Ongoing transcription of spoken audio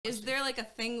Is there like a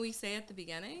thing we say at the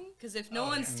beginning? Because if no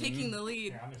one's taking the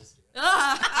lead. Yeah, I'm gonna just do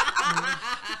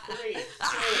it. 3, 2,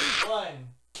 1.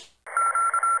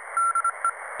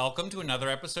 Welcome to another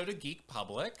episode of Geek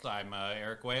Public. I'm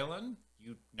Eric Whalen.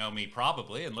 You know me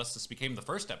probably, unless this became the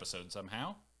first episode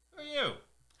somehow. Who are you?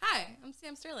 Hi, I'm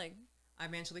Sam Sterling.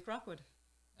 I'm Angelique Rockwood.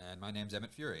 And my name's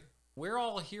Emmett Fury. We're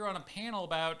all here on a panel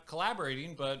about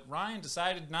collaborating, but Ryan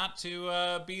decided not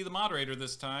to be the moderator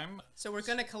this time. So we're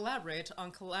going to collaborate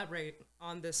on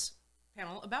this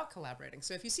panel about collaborating.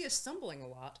 So if you see us stumbling a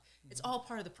lot, it's all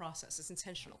part of the process. It's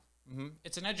intentional.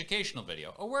 It's an educational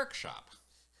video, a workshop.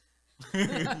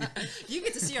 You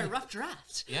get to see our rough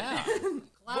draft. Yeah.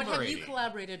 What have you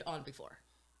collaborated on before?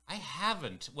 I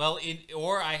haven't. Well,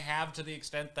 or I have to the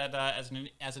extent that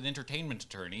as an entertainment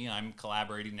attorney, I'm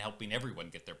collaborating and helping everyone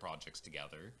get their projects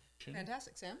together.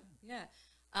 Fantastic, Sam. Yeah.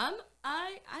 I've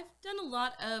done a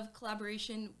lot of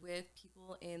collaboration with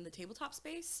people in the tabletop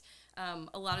space.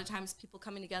 A lot of times people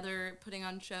coming together, putting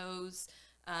on shows,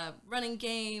 running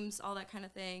games, all that kind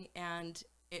of thing. And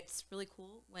it's really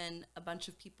cool when a bunch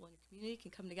of people in your community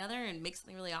can come together and make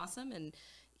something really awesome, and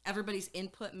everybody's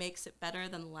input makes it better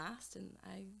than the last, and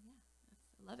I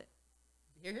love it.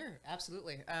 Here,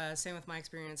 absolutely. Same with my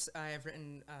experience. I've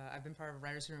been part of a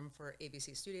writer's room for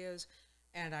ABC Studios,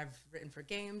 and I've written for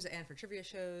games and for trivia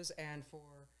shows and for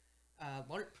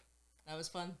LARP. That was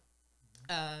fun.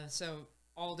 So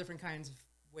all different kinds of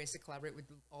ways to collaborate with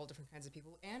all different kinds of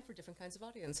people and for different kinds of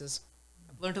audiences.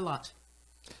 I've learned a lot.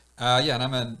 Yeah, and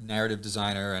I'm a narrative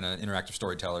designer and an interactive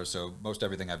storyteller, so most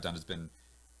everything I've done has been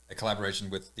a collaboration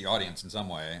with the audience in some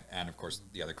way, and of course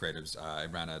the other creatives. I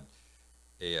ran a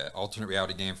alternate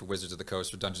reality game for Wizards of the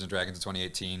Coast for Dungeons & Dragons in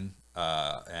 2018,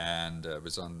 and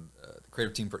was on the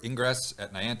creative team for Ingress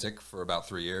at Niantic for about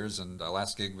 3 years, and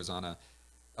last gig was on a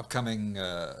upcoming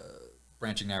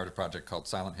branching narrative project called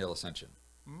Silent Hill Ascension.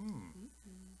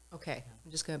 Okay,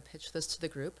 I'm just going to pitch this to the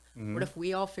group. What if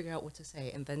we all figure out what to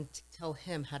say and then tell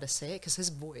him how to say it? Because his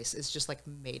voice is just like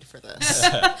made for this.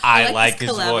 I like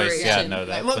his voice. Yeah, no,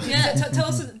 that. Well, yeah,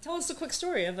 tell us a quick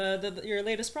story of your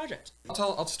latest project. I'll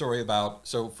tell a story about,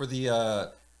 so for the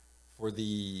ARG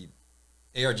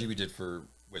we did for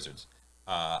Wizards,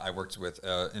 I worked with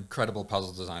an incredible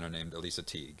puzzle designer named Elisa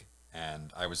Teague,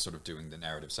 and I was sort of doing the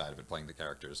narrative side of it, playing the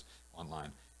characters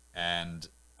online. And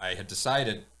I had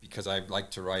decided, because I like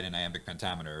to write in iambic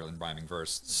pentameter and rhyming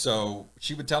verse, so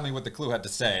she would tell me what the clue had to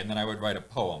say, and then I would write a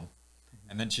poem,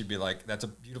 and then she'd be like, that's a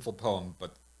beautiful poem,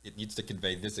 but it needs to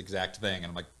convey this exact thing, and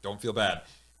I'm like, don't feel bad.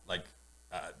 Like,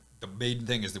 the main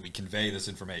thing is that we convey this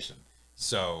information.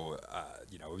 So,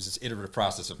 it was this iterative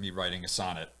process of me writing a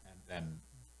sonnet, and then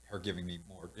her giving me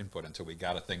more input until we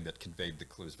got a thing that conveyed the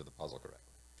clues for the puzzle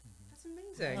correctly. That's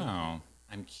amazing. Oh,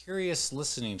 I'm curious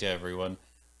listening to everyone.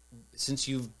 Since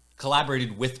you've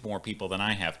collaborated with more people than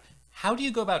I have, how do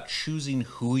you go about choosing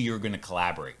who you're going to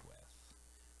collaborate with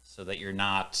so that you're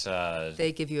not...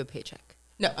 They give you a paycheck.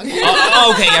 No. Okay.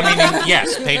 I mean,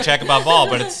 yes, paycheck above all,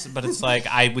 but it's like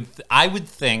I would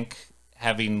think,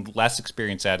 having less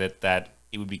experience at it, that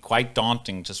it would be quite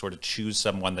daunting to sort of choose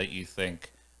someone that you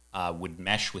think would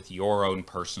mesh with your own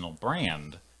personal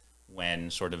brand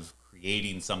when sort of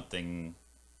creating something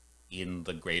in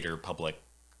the greater public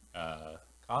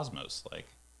cosmos. Like,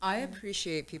 I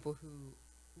appreciate people who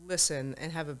listen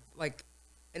and have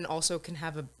and also can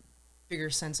have a bigger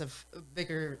sense of a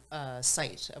bigger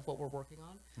sight of what we're working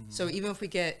on. So even if we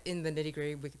get in the nitty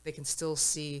gritty, they can still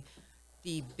see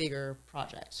the bigger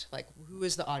project. Like, who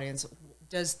is the audience?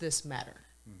 Does this matter?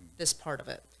 This part of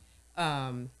it.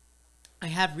 I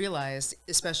have realized,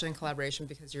 especially in collaboration,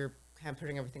 because you're kind of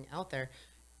putting everything out there,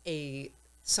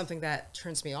 something that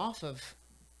turns me off of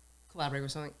collaborating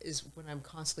with something is when I'm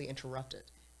constantly interrupted.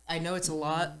 I know it's a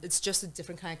lot, it's just a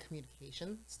different kind of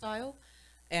communication style,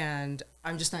 and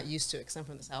I'm just not used to it because I'm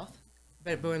from the South.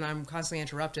 But when I'm constantly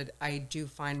interrupted, I do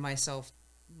find myself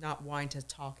not wanting to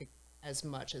talk as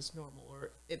much as normal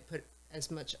or put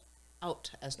as much out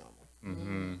as normal.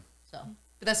 So,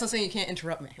 but that's not saying you can't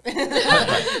interrupt me.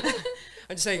 I'm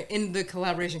just saying in the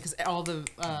collaboration, because all the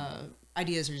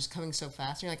ideas are just coming so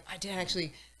fast, and you're like, I didn't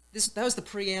actually... That was the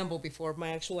preamble before my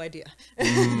actual idea.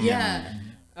 Yeah.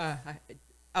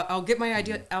 I'll get my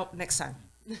idea out next time.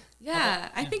 Yeah,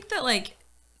 I think that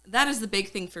that is the big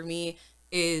thing for me,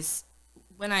 is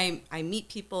when I meet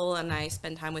people and I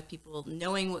spend time with people,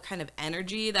 knowing what kind of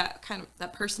energy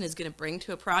that person is going to bring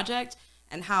to a project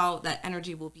and how that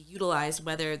energy will be utilized,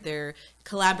 whether they're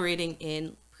collaborating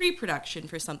in pre-production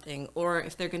for something, or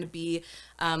if they're going to be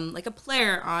like a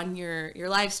player on your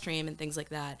live stream and things like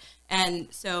that. And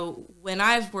so when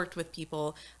I've worked with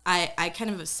people, I kind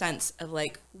of have a sense of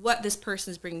like what this person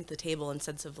is bringing to the table in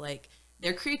sense of like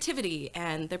their creativity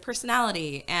and their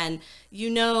personality. And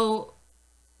you know,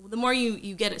 the more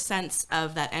you get a sense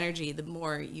of that energy, the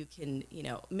more you can, you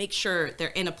know, make sure they're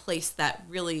in a place that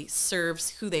really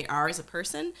serves who they are as a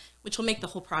person, which will make the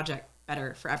whole project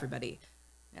better for everybody.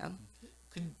 Yeah.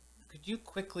 Could you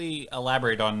quickly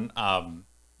elaborate on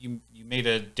you made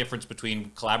a difference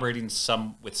between collaborating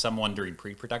with someone during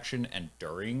pre-production and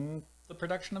during the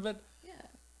production of it? Yeah.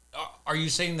 Are you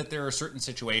saying that there are certain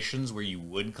situations where you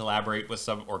would collaborate with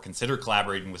some or consider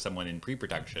collaborating with someone in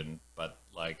pre-production, but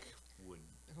like would?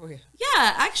 Oh yeah.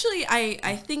 Yeah, actually,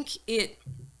 I think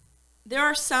there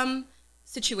are some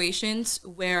situations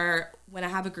where when I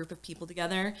have a group of people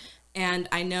together and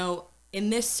I know in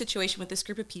this situation with this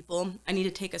group of people, I need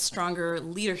to take a stronger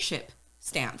leadership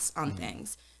stance on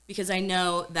things because I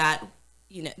know that,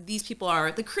 you know, these people are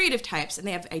the creative types and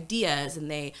they have ideas and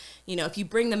they, you know, if you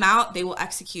bring them out, they will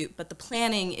execute, but the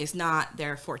planning is not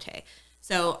their forte.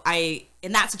 So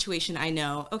in that situation, I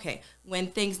know, okay, when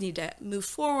things need to move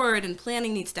forward and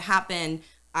planning needs to happen,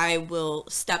 I will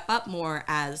step up more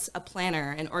as a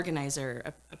planner, an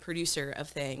organizer, a producer of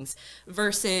things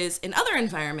versus in other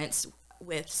environments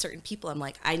with certain people, I'm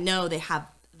like, I know they have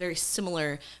very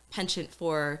similar penchant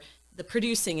for the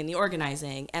producing and the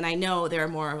organizing. And I know they're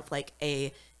more of like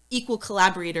a equal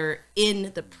collaborator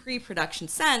in the pre-production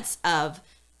sense of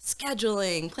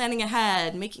scheduling, planning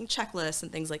ahead, making checklists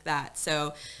and things like that.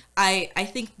 So I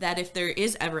think that if there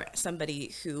is ever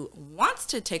somebody who wants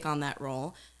to take on that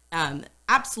role,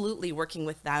 absolutely working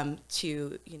with them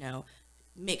to, you know,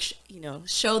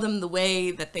 show them the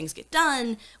way that things get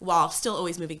done while still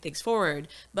always moving things forward.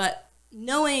 But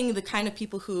knowing the kind of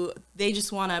people who they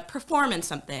just want to perform in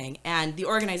something and the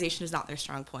organization is not their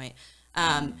strong point,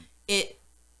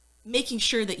 making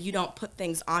sure that you don't put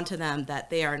things onto them that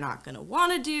they are not going to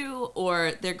want to do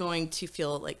or they're going to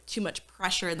feel like too much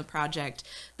pressure in the project.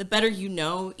 The better you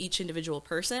know each individual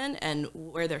person and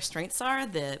where their strengths are,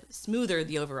 the smoother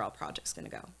the overall project's going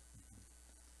to go.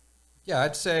 Yeah,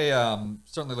 I'd say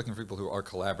certainly looking for people who are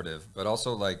collaborative, but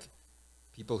also like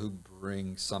people who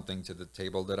bring something to the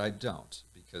table that I don't,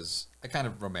 because I kind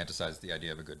of romanticize the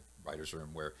idea of a good writer's room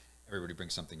where everybody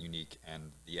brings something unique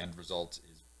and the end result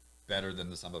is better than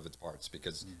the sum of its parts,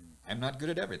 because I'm not good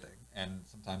at everything. And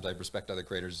sometimes I respect other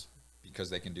creators because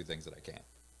they can do things that I can't.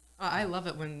 I love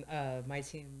it when my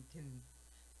team can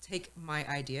take my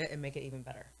idea and make it even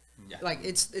better. Yeah. Like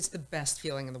it's the best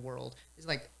feeling in the world. It's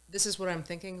like, this is what I'm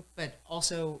thinking, but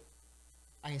also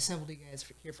I assembled you guys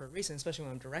here for a reason, especially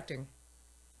when I'm directing.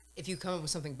 If you come up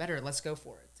with something better, let's go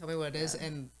for it. Tell me what it is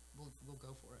and we'll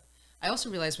go for it. I also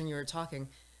realized when you were talking,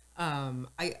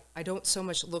 I don't so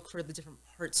much look for the different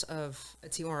parts of a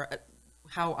team or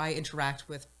how I interact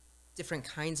with different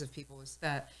kinds of people, is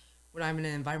that when I'm in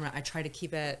an environment, I try to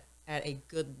keep it at a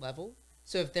good level.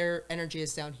 So if their energy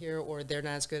is down here or they're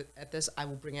not as good at this, I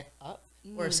will bring it up.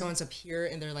 Or if someone's up here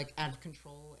and they're like out of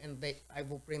control and I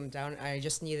will bring them down. I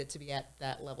just need it to be at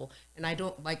that level. And I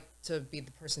don't like to be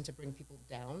the person to bring people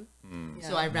down. Yeah.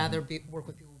 So I'd rather work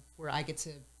with people where I get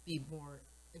to be more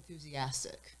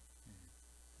enthusiastic.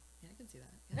 Yeah, I can see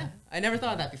that. Yeah. I never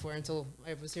thought of that before until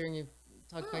I was hearing you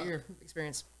talk about your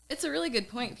experience. It's a really good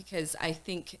point because I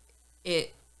think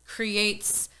it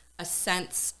creates a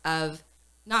sense of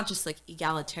not just like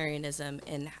egalitarianism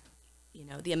in, you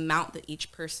know, the amount that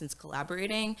each person's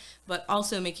collaborating, but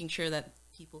also making sure that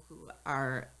people who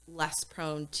are less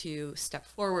prone to step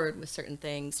forward with certain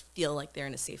things feel like they're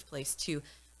in a safe place to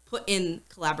put in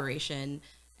collaboration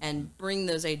and bring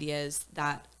those ideas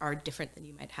that are different than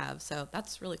you might have. So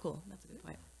that's really cool. That's a good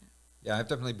point. Yeah, I've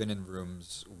definitely been in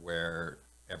rooms where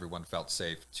everyone felt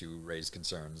safe to raise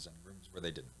concerns and rooms where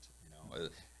they didn't, you know.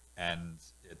 And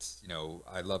it's, you know,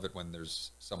 I love it when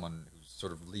there's someone who's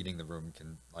sort of leading the room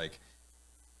can like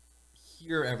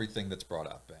hear everything that's brought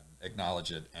up and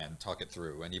acknowledge it and talk it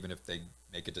through. And even if they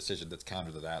make a decision that's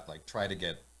counter to that, like try to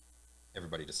get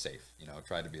everybody to safe, you know,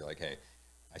 try to be like, hey,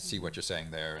 I see what you're saying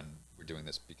there and we're doing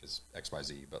this because X, Y,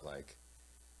 Z, but like.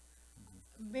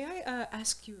 May I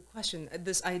ask you a question?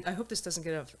 I hope this doesn't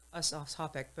get us off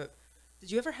topic, but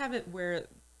did you ever have it where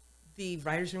the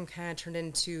writer's room kind of turned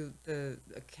into the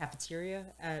cafeteria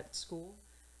at school?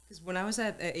 Because when I was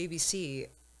at ABC,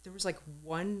 there was like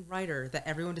one writer that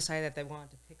everyone decided that they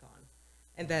wanted to pick on.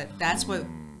 And that's what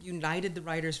united the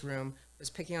writer's room, was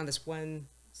picking on this one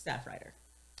staff writer.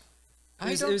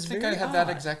 I don't think I had that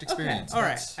exact experience. Okay. All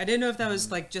right. I didn't know if that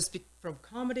was like just from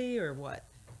comedy or what.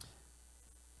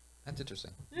 That's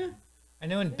interesting. I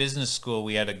know in business school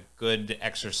we had a good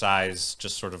exercise,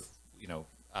 just sort of,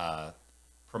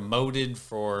 promoted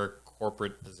for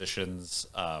corporate positions,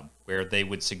 where they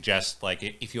would suggest, like,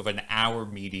 if you have an hour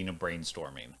meeting of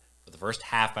brainstorming, for the first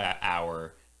half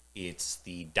hour, it's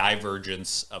the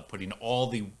divergence of putting all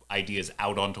the ideas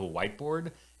out onto a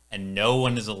whiteboard, and no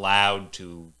one is allowed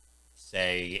to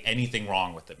say anything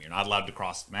wrong with them. You're not allowed to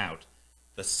cross them out.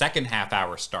 The second half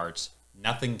hour starts,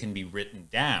 nothing can be written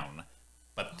down,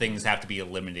 but things have to be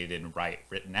eliminated and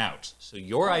written out. So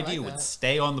your idea would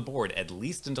stay on the board at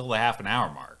least until the half an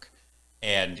hour mark.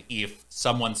 And if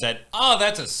someone said, "Oh,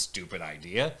 that's a stupid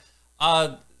idea,"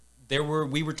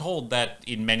 we were told that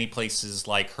in many places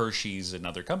like Hershey's and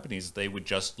other companies, they would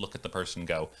just look at the person and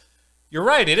go, "You're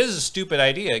right, it is a stupid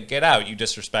idea. Get out. You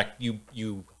disrespect,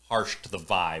 you harshed the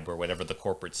vibe," or whatever the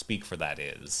corporate speak for that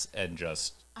is, and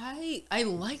just... I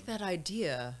like that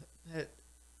idea, but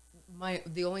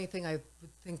the only thing I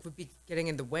would think would be getting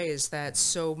in the way is that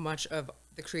so much of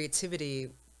the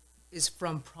creativity is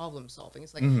from problem solving.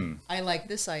 It's like, I like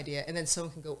this idea, and then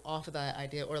someone can go off of that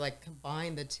idea, or like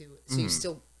combine the two, so you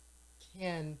still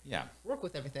can work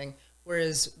with everything.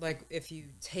 Whereas, like, if you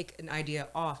take an idea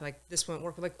off, like, this won't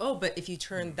work, like, oh, but if you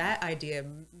turn that idea,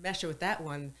 mesh it with that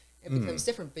one, it becomes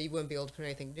different, but you wouldn't be able to put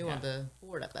anything new on the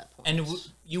board at that point. And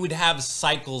you would have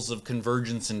cycles of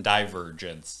convergence and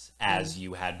divergence as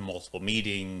you had multiple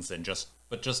meetings, and just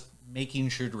making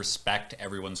sure to respect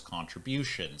everyone's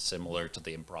contribution, similar to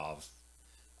the improv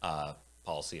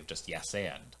policy of just yes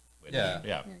and.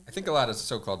 Yeah. I think a lot of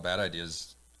so-called bad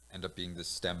ideas end up being the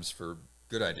stems for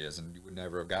good ideas, and you would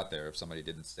never have got there if somebody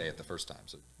didn't say it the first time.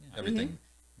 So everything,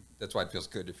 that's why it feels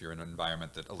good if you're in an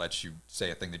environment that lets you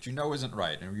say a thing that you know isn't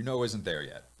right and you know isn't there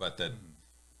yet, but that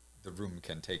the room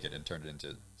can take it and turn it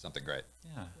into something great.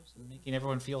 Yeah, making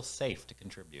everyone feel safe to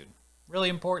contribute. Really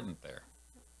important there.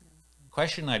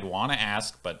 Question I'd want to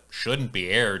ask but shouldn't be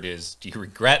aired is,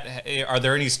 are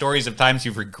there any stories of times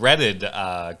you've regretted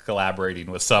collaborating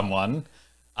with someone,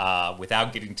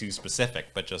 without getting too specific,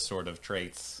 but just sort of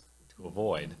traits to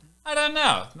avoid? I don't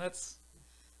know.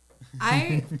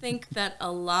 I think that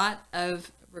a lot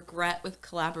of regret with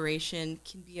collaboration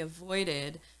can be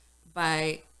avoided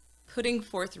by putting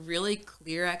forth really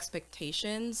clear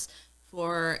expectations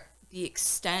for the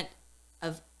extent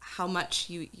of how much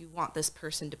you want this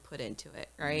person to put into it,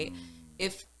 right?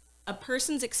 If a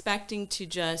person's expecting to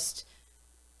just,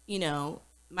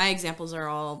 my examples are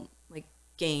all like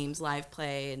games, live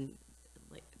play, and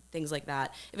like things like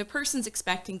that. If a person's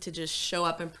expecting to just show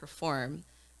up and perform,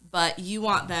 but you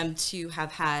want them to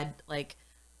have had like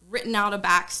written out a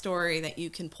backstory that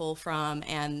you can pull from,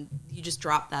 and you just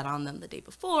drop that on them the day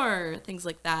before, things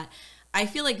like that, I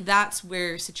feel like that's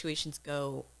where situations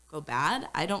go bad.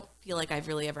 I don't feel like I've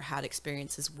really ever had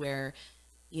experiences where,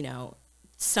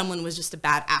 someone was just a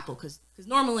bad apple, because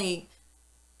normally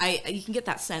you can get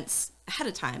that sense ahead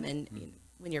of time, and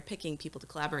when you're picking people to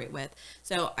collaborate with.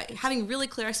 So having really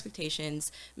clear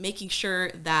expectations, making sure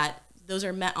that those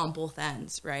are met on both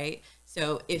ends, right?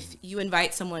 So if you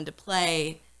invite someone to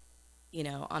play,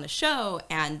 on a show,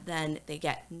 and then they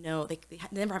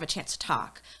never have a chance to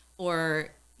talk, or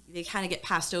they kind of get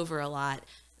passed over a lot,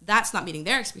 that's not meeting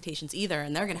their expectations either,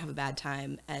 and they're going to have a bad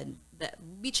time. And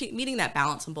meeting that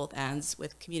balance on both ends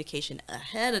with communication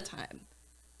ahead of time,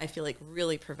 I feel like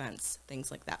really prevents things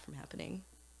like that from happening.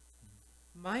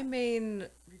 My main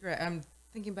regret, I'm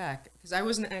thinking back, because I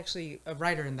wasn't actually a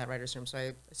writer in that writer's room, so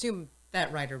I assume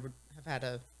that writer would have had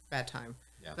a bad time.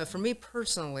 Yeah. But for me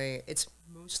personally, it's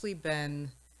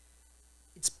been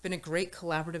a great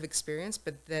collaborative experience,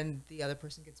 but then the other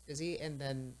person gets busy, and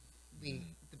then the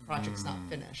project's not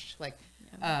finished. Like,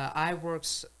 I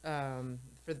worked for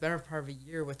the better part of a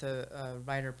year with a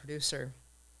writer-producer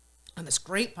on this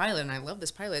great pilot, and I love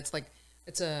this pilot.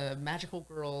 It's a magical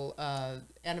girl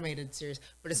animated series,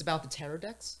 but it's about the tarot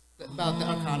decks, about the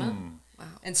Arcana. Wow.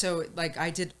 And so, like,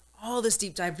 I did all this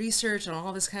deep dive research and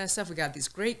all this kind of stuff. We got these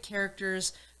great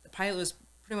characters. The pilot was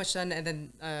pretty much done, and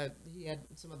then he had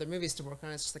some other movies to work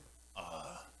on. It's just like,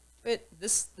 but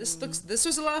this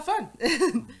was a lot of fun,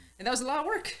 and that was a lot of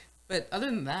work. But other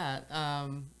than that,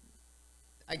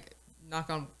 I knock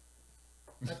on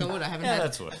wood, I haven't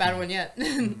had a bad one yet.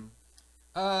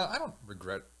 I don't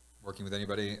regret working with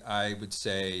anybody. I would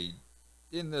say,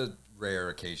 in the rare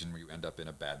occasion where you end up in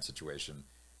a bad situation,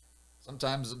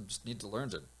 sometimes you just need to learn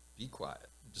to be quiet.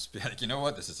 Just be like, you know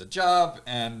what, this is a job,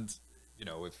 and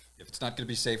if it's not going to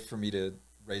be safe for me to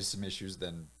raise some issues,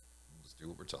 then let's do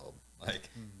what we're told. Like,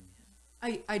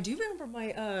 I do remember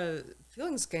my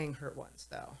feelings getting hurt once,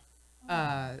 though.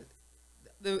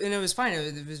 and it was fine.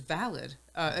 It was valid.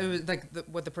 It was like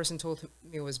what the person told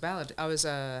me was valid. I was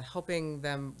helping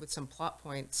them with some plot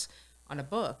points on a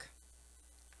book,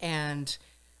 and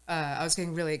I was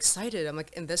getting really excited. I'm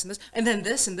like, and this and this, and then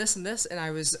this and this and this, and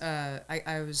I was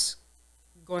I was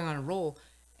going on a roll,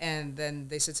 and then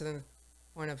they said something to the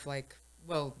point of like,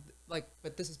 well, like,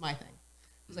 but this is my thing.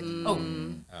 I was like,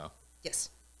 oh, yes.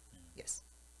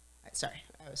 Sorry,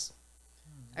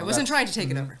 I wasn't trying to take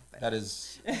it over. But. That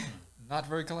is not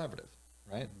very collaborative,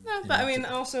 right? No, You but I have mean,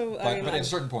 to- also, but at a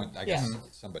certain point, I guess Yeah.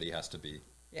 somebody has to be.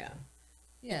 yeah.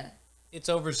 Yeah. It's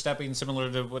overstepping,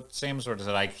 similar to what Sam sort of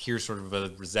said. I hear sort of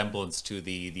a resemblance to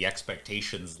the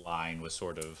expectations line was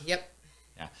sort of. Yep.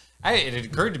 Yeah. It had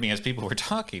occurred to me as people were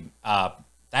talking,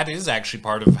 that is actually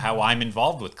part of how I'm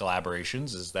involved with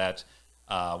collaborations, is that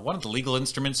one of the legal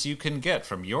instruments you can get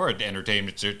from your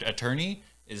entertainment attorney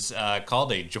is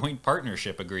called a joint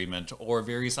partnership agreement or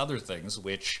various other things,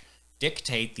 which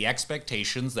dictate the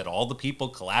expectations that all the people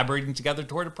collaborating together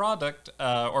toward a product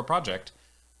or project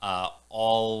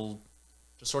all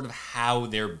just sort of how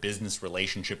their business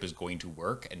relationship is going to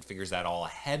work, and figures that all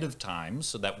ahead of time,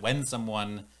 so that when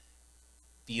someone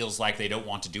feels like they don't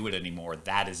want to do it anymore,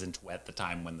 that isn't at the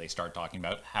time when they start talking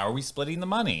about how are we splitting the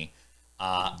money.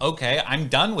 Okay, I'm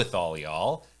done with all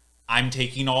y'all. I'm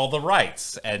taking all the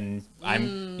rights, and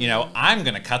I'm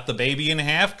going to cut the baby in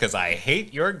half because I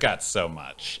hate your guts so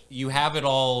much. You have it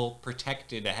all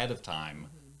protected ahead of time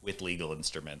with legal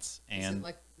instruments. And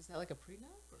Is that like a prenup?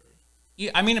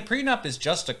 yeah, I mean, a prenup is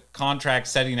just a contract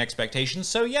setting expectations.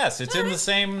 So yes, it's in the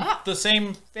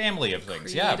same family of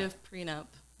things. Creative prenup.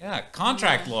 Yeah,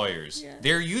 contract lawyers. Yeah.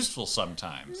 They're useful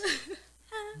sometimes.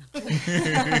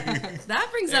 That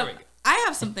brings There up, we go. I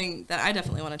have something that I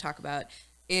definitely want to talk about,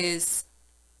 is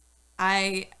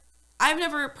I've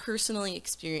never personally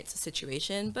experienced a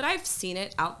situation, but I've seen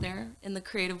it out there in the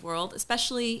creative world,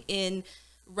 especially in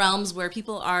realms where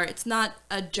people are, it's not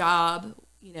a job,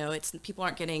 it's people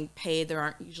aren't getting paid, there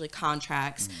aren't usually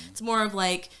contracts. It's more of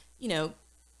like,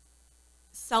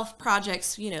 self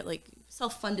projects, like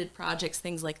self-funded projects,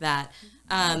 things like that.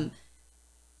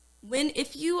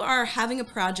 If you are having a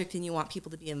project and you want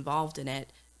people to be involved in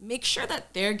it, make sure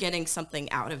that they're getting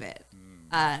something out of it.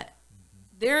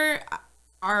 There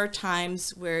are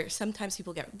times where sometimes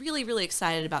people get really, really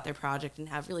excited about their project and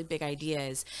have really big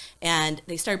ideas, and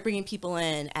they start bringing people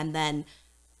in, and then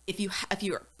if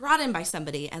you are brought in by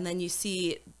somebody and then you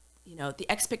see the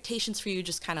expectations for you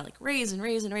just kind of like raise and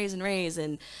raise and raise and raise,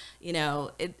 and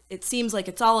it seems like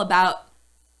it's all about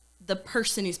the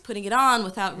person who's putting it on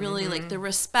without really like the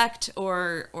respect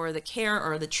or the care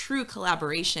or the true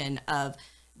collaboration of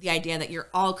the idea that you're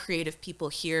all creative people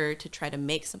here to try to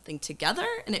make something together,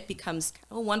 and it becomes kind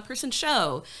of a one-person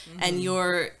show. And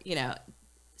you're,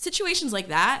 situations like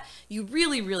that, you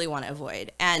really, really want to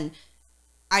avoid. And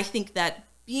I think that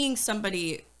being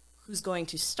somebody who's going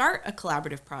to start a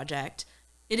collaborative project,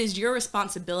 it is your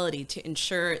responsibility to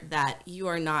ensure that you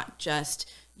are not just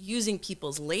using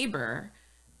people's labor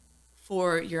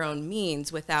for your own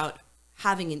means without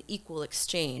having an equal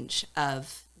exchange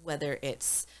of whether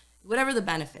it's whatever the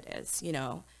benefit is.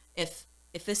 If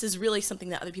this is really something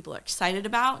that other people are excited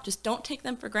about, just don't take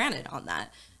them for granted on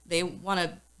that. They want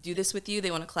to do this with you,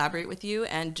 they want to collaborate with you,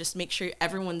 and just make sure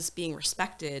everyone's being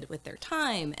respected with their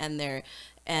time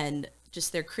and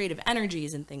just their creative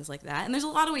energies and things like that. And there's a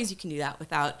lot of ways you can do that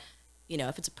without,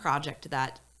 if it's a project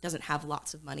that doesn't have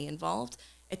lots of money involved.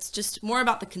 It's just more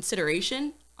about the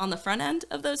consideration on the front end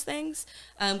of those things.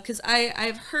 Because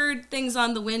I've heard things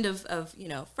on the wind of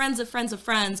friends of friends of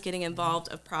friends getting involved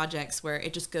of projects where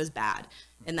it just goes bad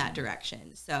in that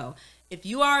direction. So if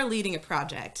you are leading a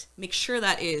project, make sure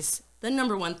that is the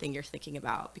number one thing you're thinking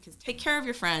about, because take care of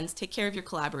your friends, take care of your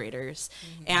collaborators,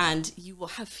 and you will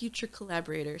have future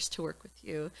collaborators to work with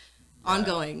you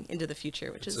ongoing into the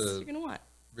future, which is what you're going to want.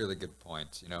 Really good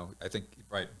point. I think,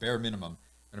 right, bare minimum,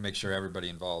 I'm going to make sure everybody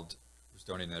involved who's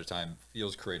donating their time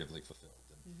feels creatively fulfilled.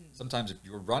 And sometimes if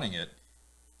you're running it,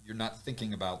 you're not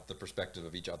thinking about the perspective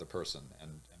of each other person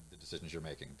and the decisions you're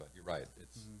making. But you're right.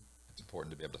 It's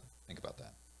important to be able to think about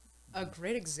that. A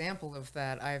great example of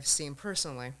that I've seen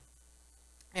personally,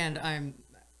 and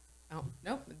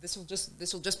this will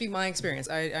just be my experience.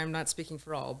 I'm not speaking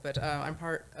for all, but I'm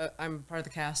part of the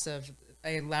cast of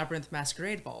a Labyrinth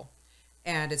Masquerade Ball,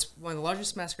 and it's one of the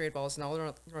largest masquerade balls in all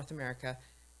of North America,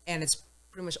 and it's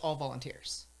pretty much all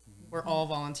volunteers. We're all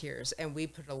volunteers, and we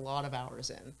put a lot of hours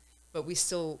in, but we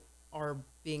still are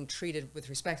being treated with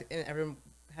respect, and everyone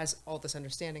has all this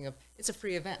understanding of it's a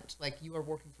free event. Like, you are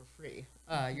working for free.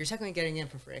 You're technically getting in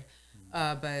for free,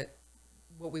 but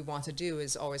what we want to do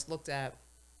is always looked at,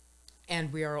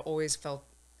 and we are always felt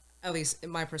at least in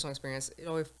my personal experience, it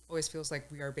always feels like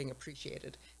we are being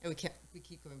appreciated, and we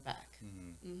keep going back.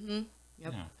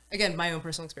 Yep. Yeah. Again, my own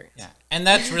personal experience. Yeah, and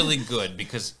that's really good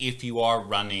because if you are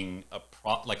running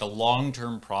like a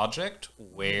long-term project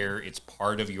where it's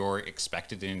part of your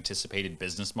expected and anticipated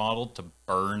business model to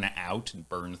burn out and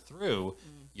burn through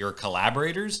your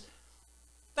collaborators,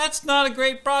 that's not a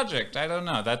great project. I don't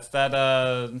know.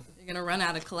 You're gonna run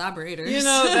out of collaborators. You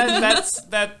know,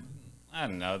 that. I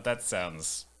don't know. That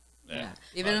sounds. Yeah.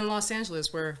 Even in Los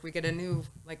Angeles, where we get a new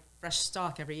fresh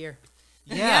stock every year.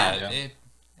 Yeah.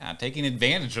 Taking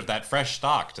advantage of that fresh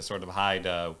stock to sort of hide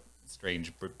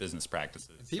strange business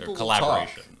practices People or will talk.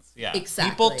 collaborations. Yeah,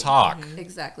 Exactly. people talk.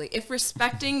 Exactly. If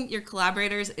respecting your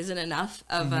collaborators isn't enough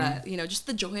of just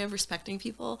the joy of respecting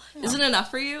people isn't enough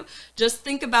for you, just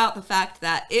think about the fact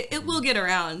that it will get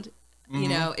around. You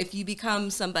know, if you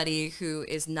become somebody who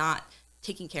is not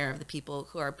taking care of the people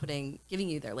who are giving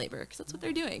you their labor, because that's what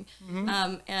they're doing.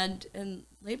 And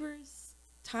labor is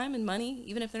time and money.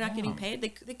 Even if they're not getting paid, they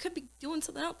could be doing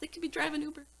something else. They could be driving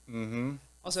Uber.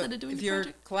 Also, Instead of doing if the you're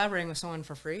project. collaborating with someone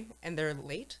for free and they're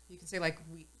late, you can say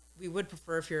we would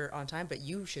prefer if you're on time, but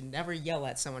you should never yell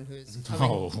at someone who's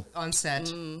coming on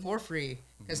set for free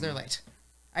because they're late.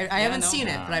 I haven't seen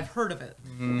it, but I've heard of it.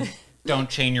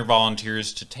 Don't chain your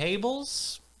volunteers to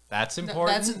tables. That's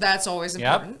important. That's always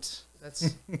important.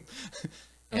 That's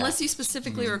Unless you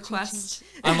specifically request.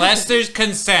 Unless there's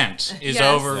consent is Yes.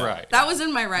 override. That was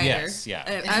in my rider. Yes,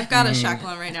 yeah. I've got a shackle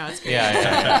on right now. It's great.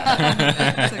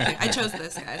 Yeah. It's okay. I chose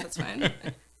this, guys. That's fine.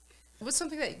 what's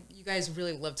something that you guys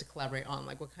really love to collaborate on?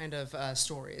 Like what kind of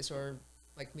stories or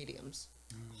mediums?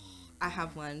 I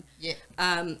have one. Yeah.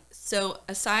 So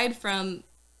aside from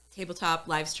tabletop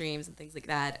live streams and things like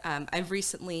that, I've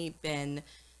recently been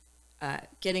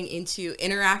getting into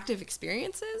interactive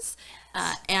experiences.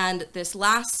 And this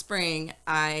last spring,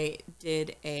 I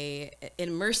did an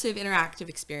immersive interactive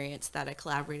experience that I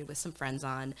collaborated with some friends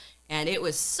on. And it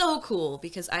was so cool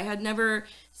because I had never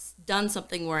done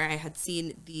something where I had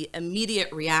seen the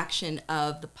immediate reaction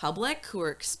of the public who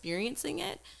are experiencing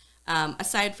it.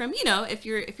 Aside from, if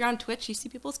you're on Twitch, you see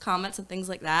people's comments and things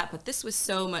like that. But this was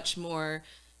so much more,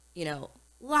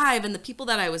 live. And the people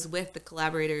that I was with, the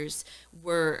collaborators,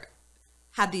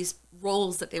 had these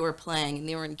roles that they were playing, and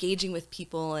they were engaging with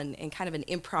people in kind of an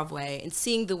improv way, and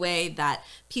seeing the way that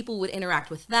people would interact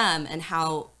with them, and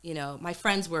how my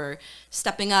friends were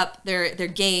stepping up their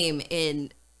game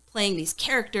in playing these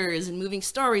characters and moving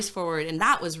stories forward. And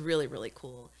that was really, really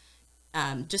cool.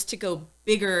 Just to go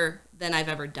bigger than I've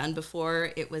ever done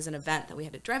before. It was an event that we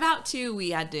had to drive out to. We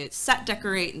had to set,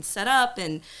 decorate, and set up,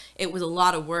 and it was a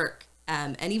lot of work.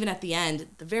 And even at the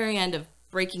very end of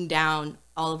breaking down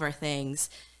all of our things,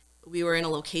 we were in a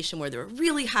location where there were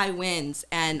really high winds,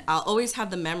 and I'll always have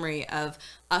the memory of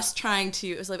us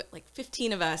it was like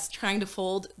 15 of us trying to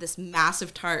fold this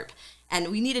massive tarp, and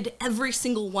we needed every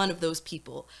single one of those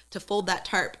people to fold that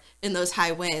tarp in those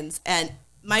high winds. And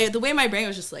the way my brain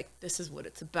was just like, this is what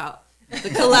it's about. The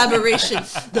collaboration,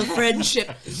 the friendship,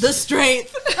 the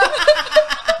strength.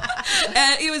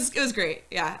 And it was great.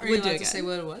 Yeah. Are you allowed to say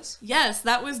what it was? Yes,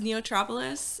 that was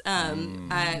Neotropolis.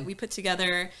 We put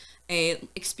together a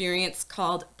experience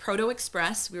called Proto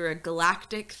Express. We were a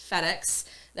galactic FedEx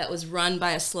that was run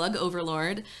by a slug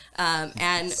overlord.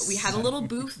 And we had a little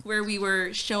booth where we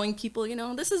were showing people,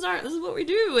 this is what we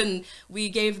do. And we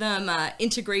gave them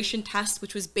integration test,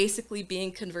 which was basically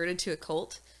being converted to a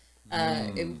cult.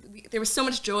 There was so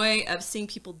much joy of seeing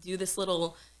people do this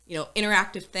little,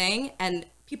 interactive thing, and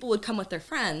people would come with their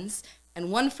friends, and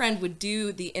one friend would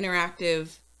do the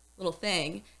interactive little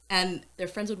thing, and their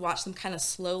friends would watch them kind of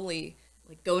slowly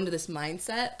go into this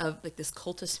mindset of this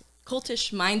cultish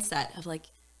mindset of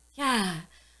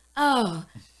oh,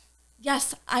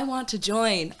 yes, I want to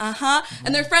join.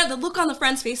 And the look on the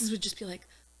friends' faces would just be like,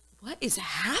 what is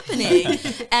happening?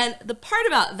 And the part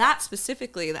about that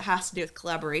specifically that has to do with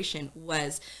collaboration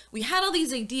was we had all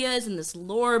these ideas and this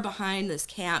lore behind this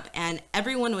camp, and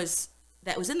everyone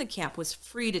that was in the camp was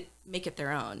free to make it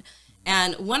their own.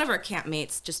 And one of our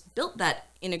campmates just built that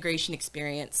integration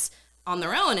experience on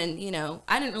their own. And,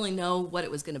 I didn't really know what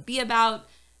it was going to be about,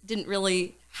 didn't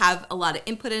really have a lot of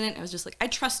input in it. I was just like, I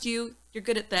trust you. You're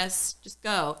good at this. Just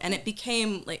go. And it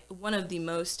became one of the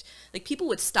most, people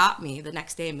would stop me the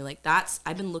next day and be like,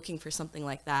 I've been looking for something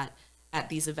like that at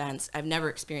these events. I've never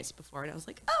experienced it before. And I was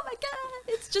like, oh my God,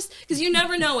 it's just, because you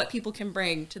never know what people can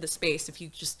bring to the space if you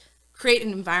just create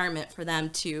an environment for them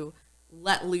to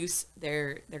let loose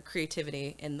their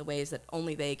creativity in the ways that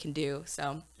only they can do.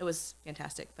 So it was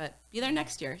fantastic. But be there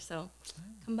next year. So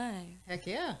come by. Heck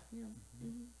yeah.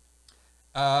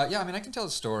 I can tell a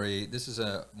story. This is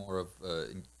more of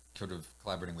sort of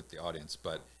collaborating with the audience.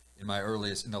 But in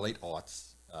the late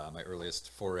aughts, my earliest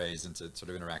forays into sort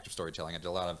of interactive storytelling, I did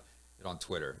a lot of it on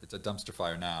Twitter. It's a dumpster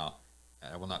fire now.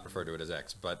 I will not refer to it as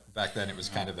X, but back then it was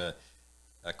kind of a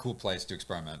cool place to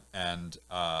experiment. And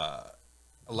a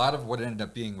lot of what it ended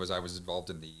up being was I was involved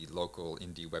in the local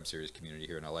indie web series community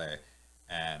here in LA.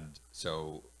 And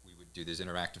so we would do these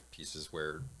interactive pieces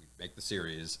where we'd make the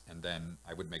series, and then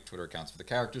I would make Twitter accounts for the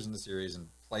characters in the series and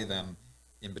play them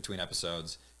in between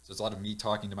episodes. So it's a lot of me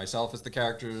talking to myself as the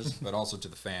characters, but also to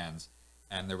the fans.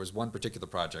 And there was one particular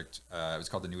project, it was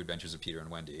called The New Adventures of Peter and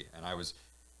Wendy, and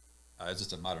it's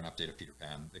just a modern update of Peter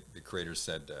Pan. The creators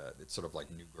said it's sort of like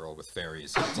New Girl with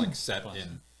fairies. So it's like set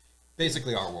in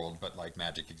basically our world, but like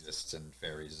magic exists and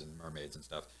fairies and mermaids and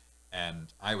stuff.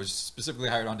 And I was specifically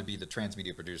hired on to be the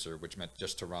transmedia producer, which meant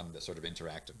just to run the sort of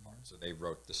interactive part. So they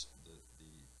wrote the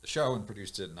show and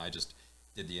produced it, and I just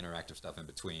did the interactive stuff in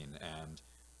between. And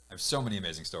I have so many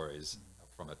amazing stories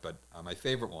from it. But my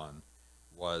favorite one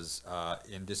was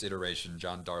in this iteration,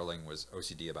 John Darling was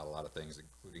OCD about a lot of things,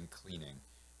 including cleaning.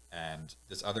 And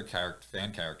this other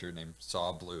fan character named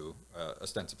Saw Blue,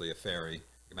 ostensibly a fairy,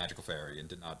 a magical fairy, and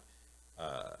did not,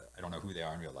 I don't know who they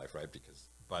are in real life, right?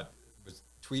 But was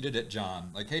tweeted at John,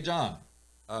 like, hey, John,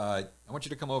 I want you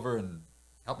to come over and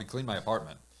help me clean my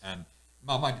apartment. And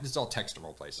this is all text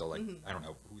role play, so like, I don't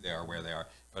know who they are, where they are.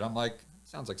 But I'm like,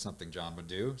 sounds like something John would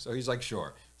do. So he's like,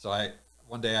 sure. So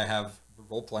one day I have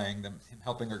role playing him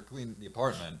helping her clean the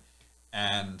apartment,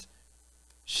 and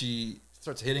she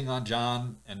starts hitting on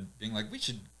John and being like, we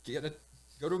should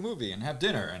go to a movie and have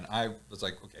dinner. And I was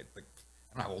like, okay, like,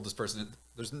 I don't know how old this person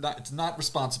is. It's not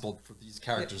responsible for these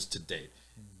characters to date.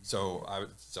 So I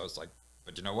was like,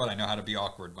 but you know what? I know how to be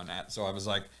awkward so I was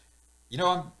like,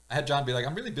 I had John be like,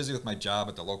 I'm really busy with my job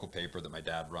at the local paper that my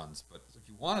dad runs, but if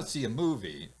you want to see a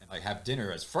movie and like have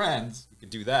dinner as friends, we could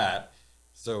do that.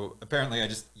 So apparently I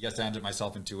just yes-anded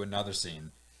myself into another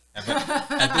scene. But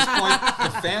at this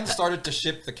point, the fans started to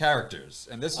ship the characters,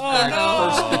 and this is when I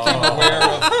first became aware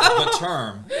of the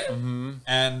term.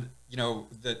 And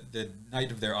the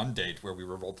night of their undate, where we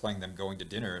were role playing them going to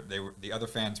dinner, the other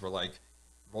fans were like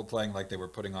role playing like they were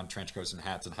putting on trench coats and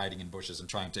hats and hiding in bushes and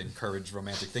trying to encourage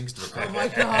romantic things to occur. Oh my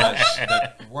gosh,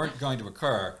 that weren't going to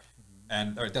occur.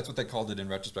 And that's what they called it in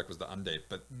retrospect, was the undate.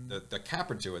 But the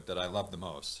capper to it that I loved the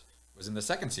most was in the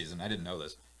second season. I didn't know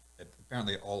this.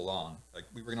 Apparently all along, like,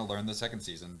 we were going to learn the second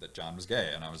season that John was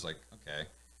gay, and I was like, okay,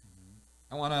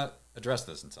 I want to address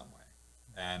this in some way.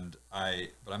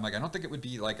 But I'm like, I don't think it would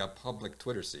be like a public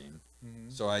Twitter scene.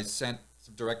 So I sent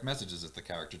some direct messages as the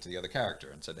character to the other character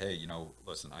and said, hey,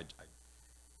 listen,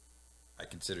 I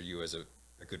consider you as a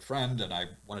good friend, and I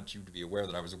wanted you to be aware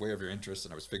that I was aware of your interests,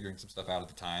 and I was figuring some stuff out at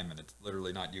the time, and it's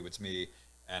literally not you, it's me,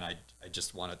 and I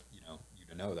just wanted you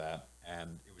to know that.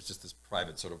 And it was just this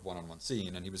private sort of one-on-one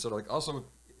scene, and he was sort of like, also,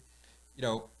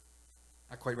 not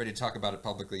quite ready to talk about it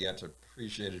publicly yet, to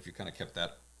appreciate it if you kind of kept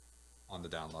that on the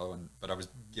down low. But I was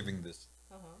giving this,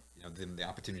 them the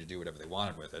opportunity to do whatever they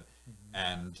wanted with it.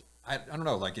 And I don't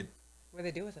know, like, it. What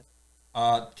did they do with it?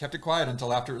 Kept it quiet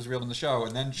until after it was revealed in the show,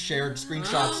 and then shared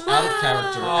screenshots out of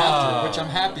character after, which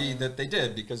I'm happy that they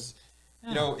did, because,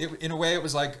 in a way it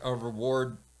was like a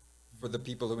reward for the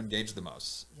people who engaged the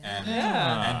most.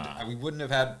 And we wouldn't have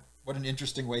had, what an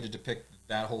interesting way to depict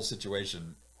that whole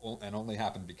situation, and only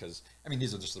happened because,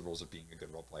 these are just the rules of being a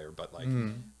good role player, but like,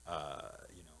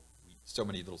 so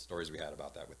many little stories we had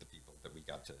about that with the people that we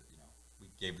got to, we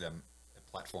gave them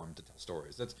a platform to tell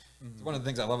stories. That's one of the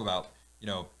things I love about,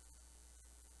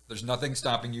 there's nothing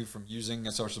stopping you from using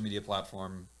a social media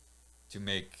platform to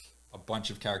make a bunch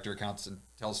of character accounts and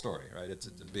tell a story, right? It's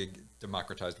a big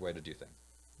democratized way to do things.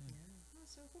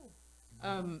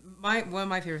 One of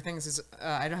my favorite things is,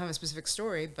 I don't have a specific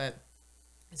story, but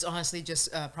it's honestly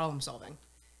just problem solving.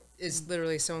 It's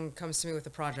literally someone comes to me with a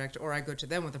project, or I go to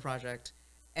them with a project,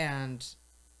 and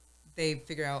they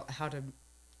figure out how to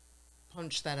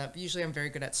punch that up. Usually I'm very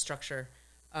good at structure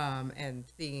and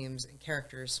themes and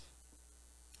characters.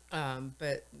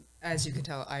 But as you can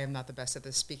tell, I am not the best at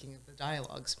this, speaking of the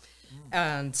dialogues.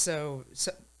 And so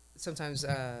sometimes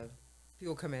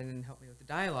people come in and help me with the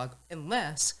dialogue,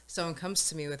 unless someone comes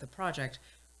to me with a project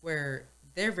where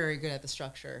they're very good at the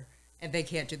structure and they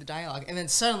can't do the dialogue, and then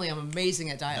suddenly I'm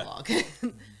amazing at dialogue.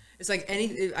 It's like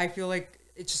I feel like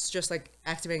it's just like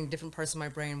activating different parts of my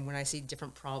brain when I see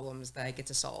different problems that I get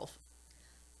to solve.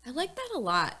 I like that a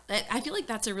lot. I feel like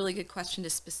that's a really good question to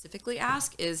specifically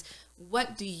ask, is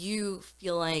what do you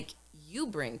feel like you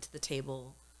bring to the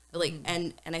table? Like,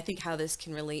 and I think how this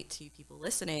can relate to people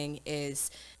listening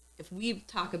is, if we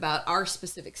talk about our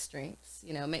specific strengths,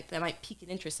 that might pique an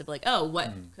interest of like, oh,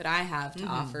 what could I have to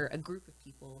offer a group of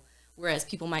people? Whereas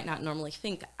people might not normally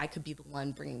think I could be the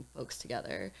one bringing folks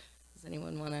together. Does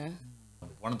anyone want to?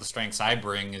 One of the strengths I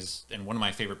bring is, and one of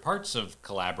my favorite parts of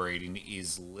collaborating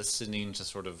is listening to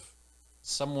sort of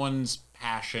someone's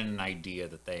passion idea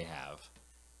that they have.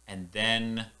 And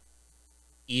then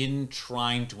in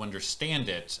trying to understand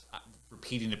it,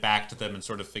 repeating it back to them and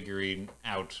sort of figuring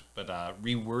out, but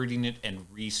rewording it and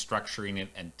restructuring it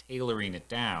and tailoring it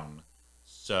down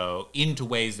so into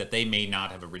ways that they may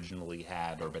not have originally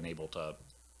had or been able to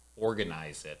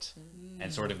organize it,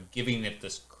 and sort of giving it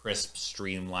this crisp,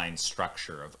 streamlined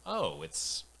structure of, oh,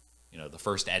 it's, the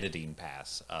first editing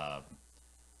pass.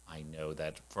 I know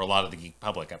that for a lot of the Geek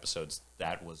Public episodes,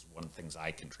 that was one of the things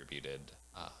I contributed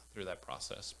through that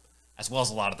process, as well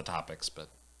as a lot of the topics, but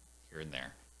here and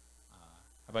there.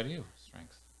 How about you,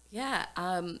 Strengths? Yeah,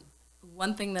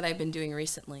 one thing that I've been doing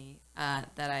recently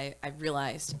that I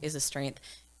realized is a strength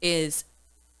is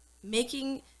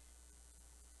making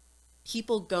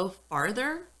people go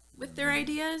farther with their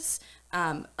ideas.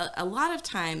 A lot of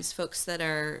times folks that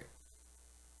are,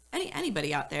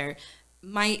 anybody out there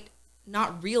might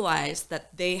not realize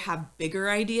that they have bigger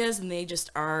ideas and they just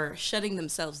are shutting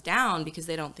themselves down because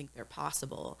they don't think they're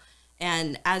possible.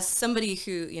 And as somebody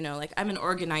who, like I'm an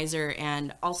organizer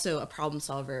and also a problem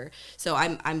solver, so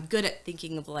I'm good at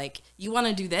thinking of like, you want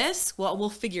to do this? Well,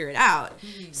 we'll figure it out.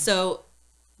 So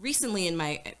recently in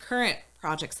my current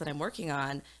projects that I'm working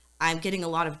on, I'm getting a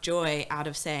lot of joy out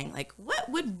of saying like, what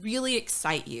would really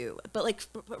excite you? But like,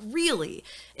 but really,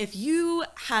 if you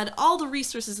had all the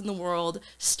resources in the world,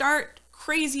 start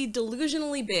crazy,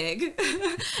 delusionally big,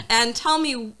 and tell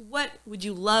me what would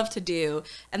you love to do,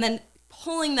 and then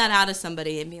pulling that out of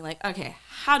somebody and being like, okay,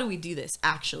 how do we do this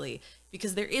actually?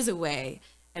 Because there is a way,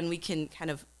 and we can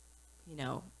kind of,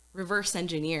 reverse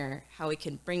engineer how we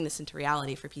can bring this into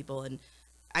reality for people. And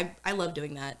I love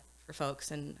doing that for folks,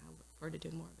 and I look forward to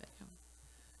doing more of it.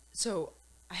 So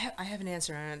I have an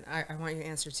answer, and I want you to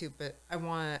answer too, but I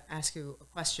want to ask you a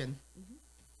question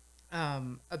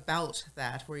about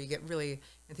that, where you get really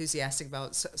enthusiastic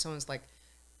about someone's like,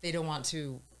 they don't want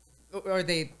to, or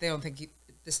they don't think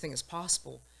this thing is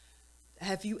possible.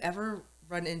 Have you ever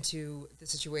run into the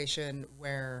situation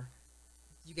where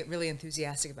you get really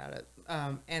enthusiastic about it,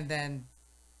 and then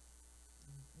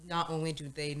not only do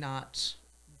they not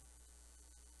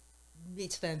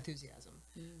meet the enthusiasm,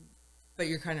 but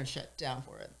you're kind of shut down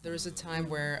for it? There was a time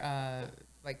where,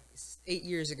 like 8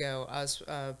 years ago, I was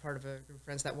part of a group of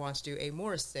friends that wanted to do a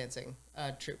Morris dancing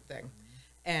troupe thing.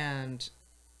 And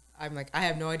I'm like, I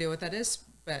have no idea what that is,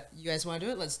 but you guys want to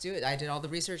do it? Let's do it. I did all the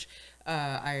research.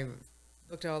 I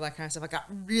looked at all that kind of stuff. I got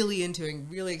really into it,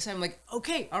 really excited. I'm like,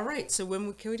 okay, all right. So can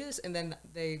we do this? And then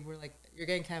they were like, you're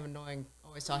getting kind of annoying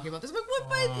always talking about this. I'm like, what?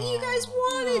 But you guys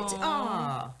want it.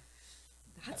 Aw.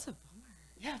 That's a bummer.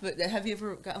 Yeah, but have you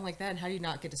ever gotten like that, and how do you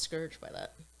not get discouraged by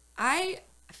that? I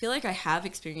feel like I have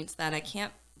experienced that. I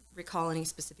can't recall any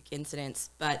specific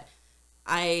incidents, but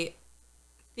I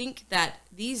think that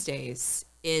these days,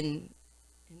 in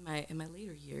my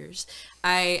later years,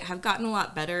 I have gotten a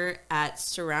lot better at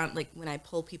when I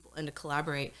pull people in to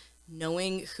collaborate,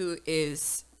 knowing who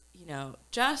is,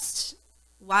 just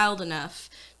wild enough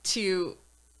to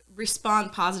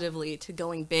respond positively to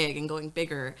going big and going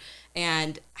bigger,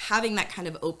 and having that kind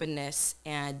of openness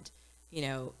and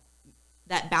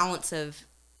that balance of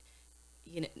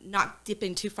not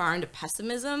dipping too far into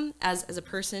pessimism as a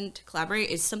person to collaborate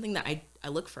is something that I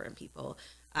look for in people,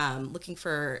 looking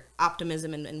for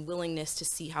optimism and willingness to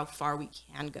see how far we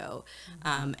can go,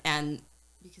 and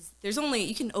because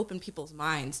you can open people's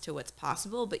minds to what's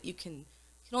possible, but you can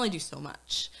only do so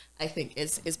much, I think,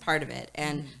 is part of it.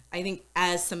 And I think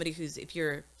as somebody if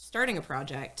you're starting a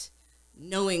project,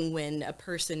 knowing when a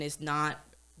person is not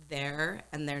there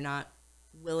and they're not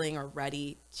willing or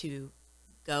ready to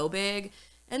go big,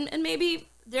 and maybe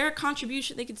their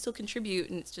contribution, they can still contribute,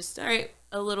 and it's just, all right,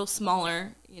 a little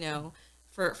smaller,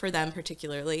 for them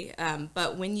particularly.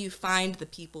 But when you find the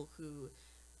people who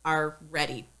are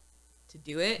ready to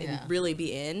do it and really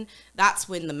be in, that's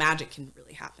when the magic can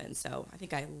really happen. So I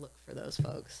think I look for those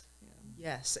folks.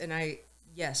 Yes, and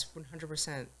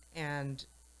 100%. And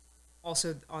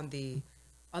also on the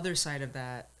other side of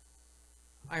that,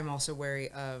 I'm also wary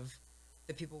of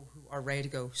the people who are ready to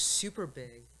go super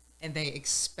big, and they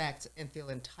expect and feel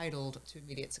entitled to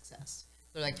immediate success.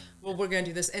 They're like, well, we're going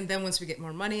to do this, and then once we get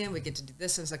more money and we get to do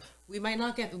this, and it's like, we might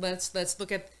not get, let's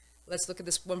look at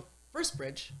this one first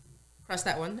bridge, cross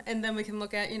that one, and then we can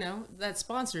look at, that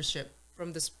sponsorship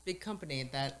from this big company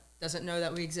that doesn't know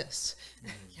that we exist.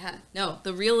 Yeah, no,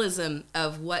 the realism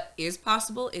of what is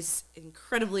possible is an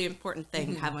incredibly important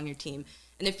thing to have on your team.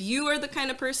 And if you are the kind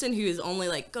of person who is only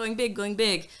like going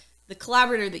big, the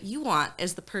collaborator that you want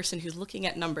is the person who's looking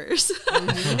at numbers.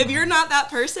 If you're not that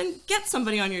person, get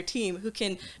somebody on your team who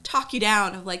can talk you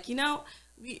down of like,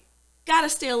 we got to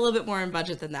stay a little bit more in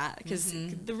budget than that, because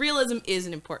the realism is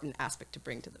an important aspect to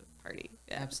bring to the party.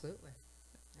 Yeah. Absolutely.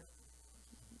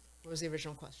 What was the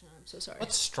original question? I'm so sorry.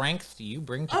 What strength do you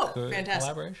bring to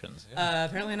fantastic. collaborations? Yeah.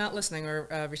 Apparently not listening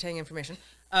or retaining information.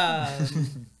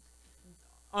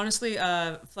 Honestly,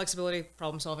 flexibility,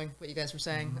 problem solving, what you guys were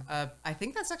saying. I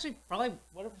think that's actually probably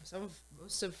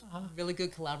most of really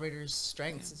good collaborators'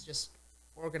 strengths is just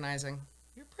organizing.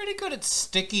 You're pretty good at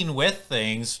sticking with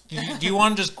things. Do you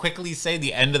want to just quickly say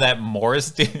the end of that Morris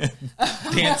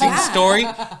dancing story?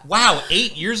 Wow,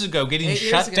 8 years ago getting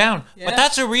shut down. Yeah. But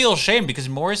that's a real shame, because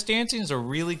Morris dancing is a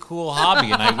really cool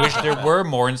hobby, and I wish there were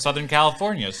more in Southern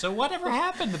California. So whatever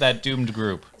happened to that doomed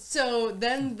group? So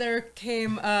then there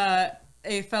came a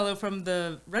fellow from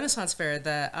the Renaissance Fair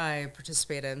that I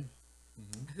participate in,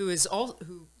 who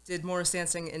did Morris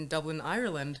dancing in Dublin,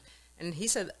 Ireland. And he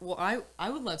said, well, I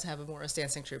would love to have a Morris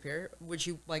dancing troupe here. Would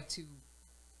you like to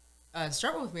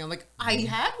start one with me? I'm like, I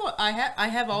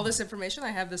have all this information.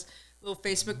 I have this little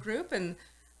Facebook group and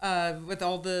with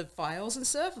all the files and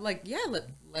stuff. Like, yeah,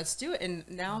 let's do it. And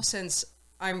now, since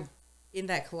I'm in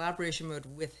that collaboration mode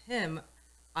with him,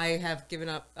 I have given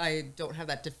up. I don't have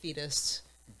that defeatist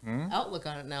outlook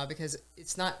on it now, because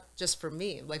it's not just for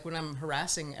me. Like when I'm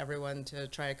harassing everyone to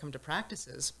try to come to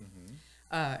practices,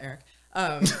 Eric.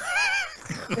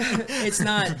 It's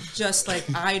not just like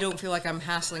I don't feel like I'm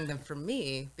hassling them for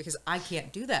me, because I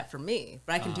can't do that for me,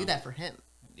 but I can do that for him.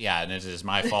 Yeah, and it is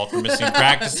my fault for missing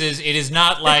practices. It is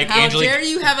not like How Angelique. dare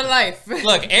you have a life?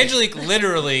 Look, Angelique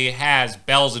literally has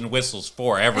bells and whistles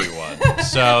for everyone,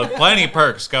 so plenty of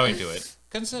perks going to it.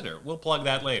 Consider. We'll plug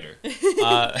that later.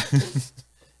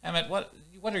 Emmett, what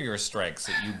are your strengths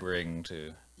that you bring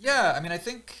to? Yeah, I mean, I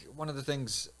think one of the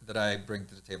things that I bring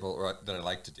to the table, or that I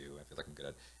like to do, I feel like I'm good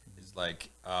at, is like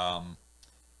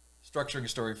structuring a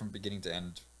story from beginning to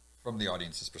end from the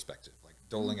audience's perspective, like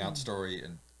doling out story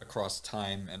and across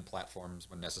time and platforms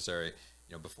when necessary.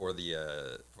 Before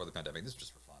the pandemic, this was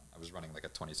just for fun. I was running like a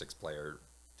 26-player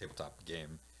tabletop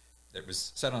game that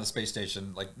was set on a space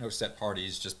station, like no set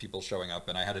parties, just people showing up,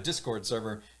 and I had a Discord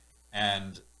server,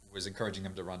 and was encouraging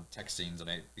them to run text scenes,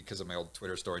 and because of my old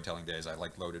Twitter storytelling days, I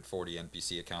loaded 40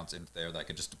 NPC accounts into there that I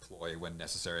could just deploy when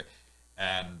necessary.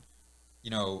 And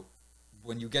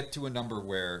when you get to a number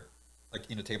where,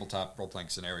 like in a tabletop role-playing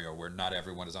scenario where not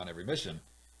everyone is on every mission,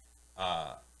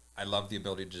 I love the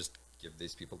ability to just give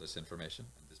these people this information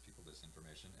and this people this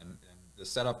information. And the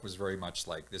setup was very much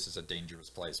like, this is a dangerous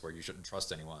place where you shouldn't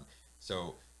trust anyone.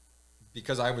 So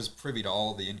because I was privy to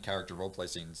all the in-character role-play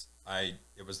scenes,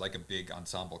 it was like a big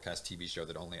ensemble cast TV show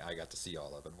that only I got to see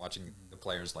all of, and watching the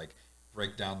players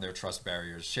break down their trust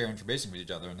barriers, share information with each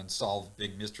other, and then solve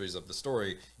big mysteries of the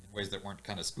story in ways that weren't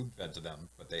kind of spoon-fed to them,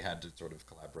 but they had to sort of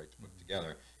collaborate to put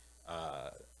together. I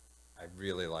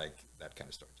really like that kind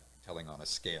of storytelling, telling on a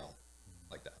scale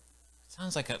like that. It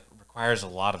sounds like it requires a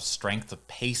lot of strength of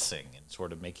pacing and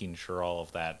sort of making sure all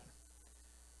of that.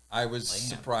 I was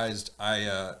surprised.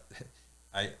 I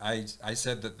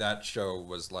said that show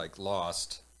was like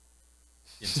Lost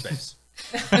in space.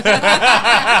 And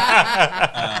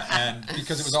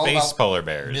because it was all about polar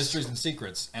bears, mysteries and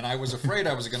secrets, and I was afraid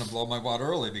I was going to blow my wad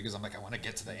early, because I'm like, I want to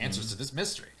get to the answers to this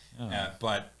mystery.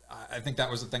 But I think that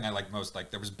was the thing I liked most.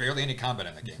 Like, there was barely any combat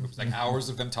in the game. It was like hours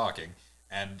of them talking,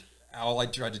 and all I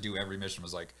tried to do every mission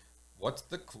was like, what's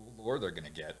the cool lore they're going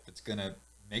to get that's going to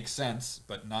make sense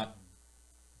but not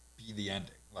be the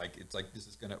ending? Like, it's like, this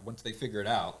is going to, once they figure it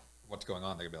out what's going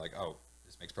on, they're going to be like, oh,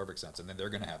 this makes perfect sense, and then they're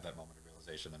going to have that moment of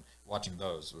realization, and watching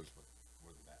those were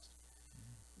the best.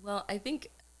 Well, I think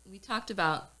we talked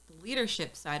about the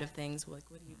leadership side of things,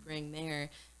 like what do you bring there?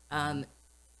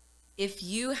 If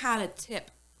you had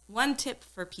one tip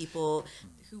for people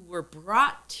who were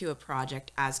brought to a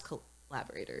project as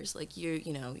collaborators, like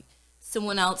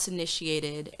someone else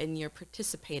initiated and you're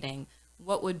participating,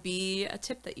 what would be a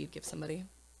tip that you'd give somebody?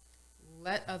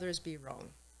 Let others be wrong.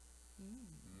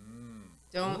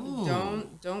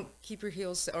 Don't keep your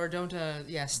heels, or don't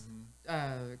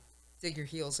dig your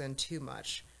heels in too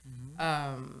much.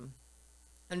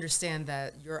 Understand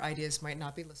that your ideas might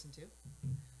not be listened to,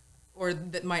 or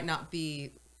that might not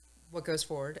be what goes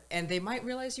forward, and they might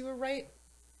realize you were right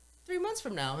 3 months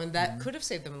from now, and that could have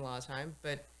saved them a lot of time.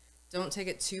 But don't take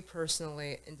it too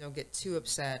personally, and don't get too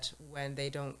upset when they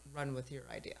don't run with your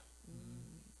idea.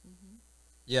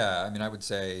 Yeah, I mean, I would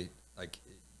say like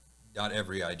not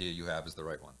every idea you have is the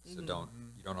right one. So you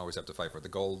don't always have to fight for it. The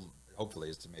goal, hopefully,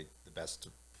 is to make the best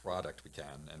product we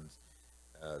can, and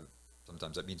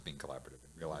sometimes that means being collaborative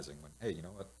and realizing when, hey, you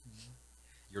know what,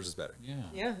 yours is better.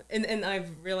 Yeah, and I've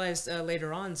realized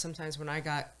later on, sometimes when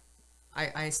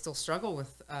I still struggle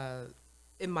with,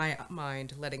 in my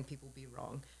mind, letting people be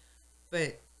wrong,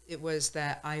 but it was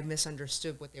that I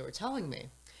misunderstood what they were telling me.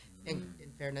 And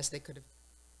in fairness, they could have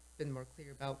been more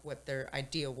clear about what their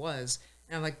idea was.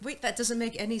 And I'm like, wait, that doesn't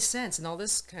make any sense, and all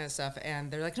this kind of stuff.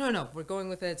 And they're like, no, we're going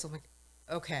with it. So I'm like,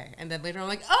 okay. And then later on, I'm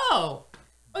like, oh,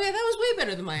 okay, that was way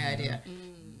better than my idea.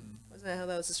 Wasn't how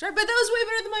that was described, but that was way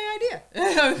better than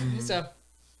my idea. So.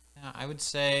 Yeah, I would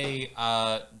say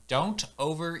don't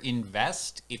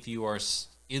over-invest if you are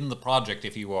in the project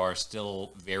if you are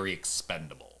still very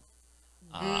expendable.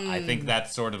 I think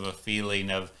that's sort of a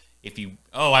feeling of if you,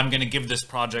 I'm going to give this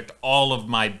project all of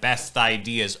my best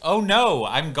ideas. Oh no,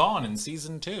 I'm gone in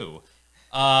season 2.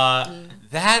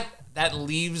 That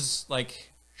leaves,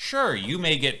 like, sure, you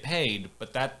may get paid,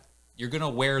 but that you're going to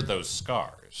wear those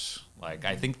scars. Like,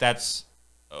 I think that's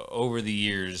over the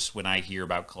years when I hear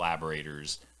about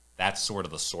collaborators, that's sort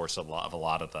of the source of a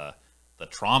lot of the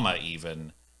trauma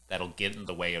even that'll get in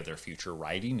the way of their future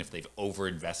writing if they've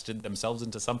over-invested themselves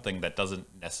into something that doesn't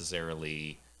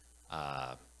necessarily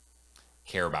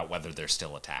care about whether they're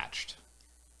still attached.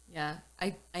 Yeah,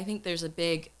 I think there's a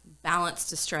big balance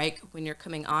to strike when you're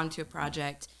coming onto a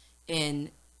project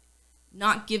in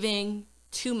not giving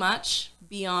too much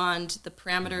beyond the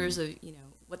parameters of,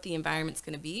 what the environment's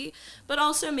going to be, but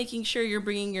also making sure you're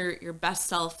bringing your best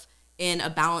self in a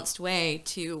balanced way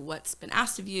to what's been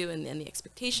asked of you and the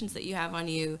expectations that you have on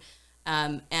you.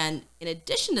 And in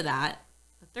addition to that,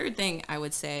 the third thing I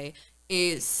would say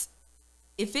is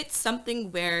if it's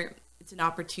something where it's an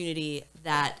opportunity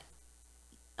that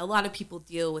a lot of people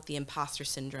deal with the imposter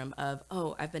syndrome of,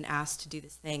 I've been asked to do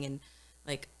this thing and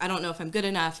like, I don't know if I'm good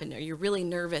enough, and you're really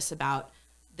nervous about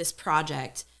this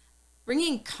project.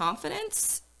 Bringing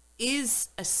confidence is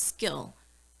a skill,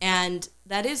 and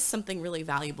that is something really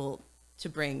valuable to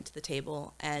bring to the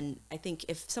table. And I think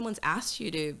if someone's asked you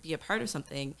to be a part of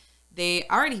something, they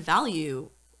already value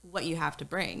what you have to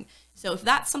bring. So if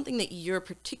that's something that you're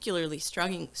particularly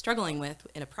struggling with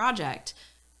in a project,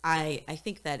 I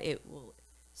think that it will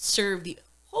serve the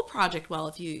whole project well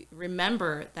if you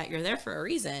remember that you're there for a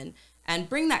reason and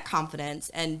bring that confidence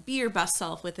and be your best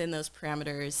self within those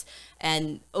parameters.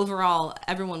 And overall,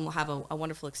 everyone will have a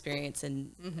wonderful experience,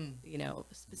 and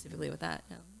specifically with that.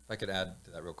 Yeah. If I could add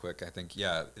to that real quick, I think,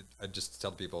 I just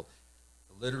tell people,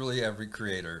 literally every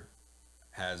creator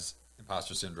has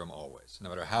imposter syndrome always, no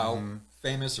matter how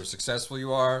famous or successful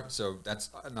you are. So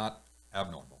that's not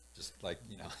abnormal. Just like,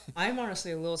 I'm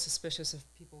honestly a little suspicious of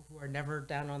people who are never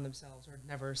down on themselves or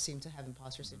never seem to have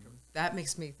imposter syndrome. That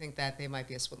makes me think that they might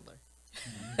be a swindler.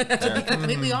 To be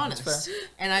completely honest.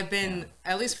 And I've been,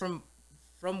 at least from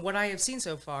what I have seen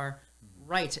so far,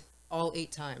 right all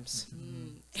 8 times.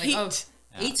 Like,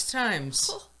 8 times.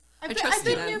 Oh,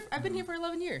 I've been here for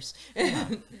 11 years.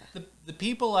 The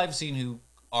people I've seen who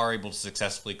are able to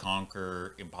successfully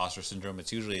conquer imposter syndrome,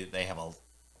 it's usually they have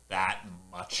that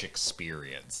much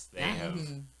experience.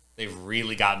 They've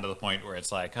really gotten to the point where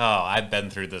it's like, I've been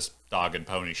through this dog and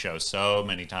pony show so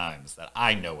many times that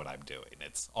I know what I'm doing.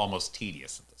 It's almost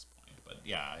tedious at this point, but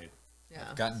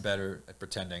I've gotten better at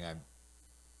pretending I'm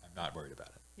not worried about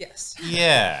it. Yes.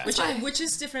 Yeah. Which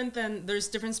is different than, there's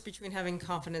difference between having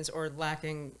confidence or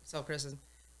lacking self-criticism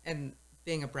and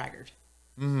being a braggart.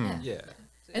 Yeah.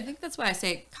 I think that's why I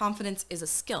say confidence is a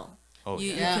skill.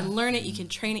 You Yeah. can learn it, you can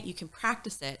train it, you can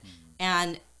practice it.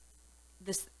 And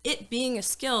it being a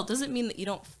skill doesn't mean that you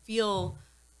don't feel,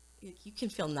 you can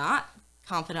feel not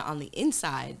confident on the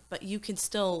inside, but you can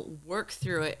still work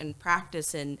through it and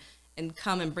practice and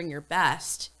come and bring your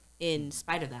best in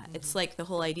spite of that. It's like the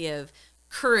whole idea of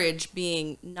courage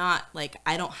being not like,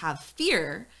 I don't have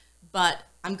fear, but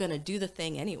I'm going to do the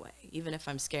thing anyway, even if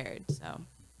I'm scared. So,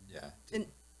 Yeah. And,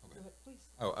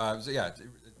 So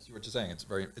what you're saying,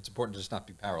 it's important to just not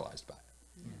be paralyzed by it.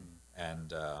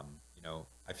 And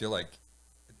I feel like,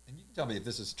 and you can tell me if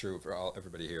this is true for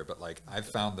everybody here, but like I've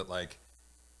found that like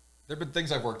there've been things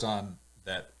I've worked on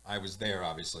that I was there,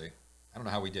 obviously. I don't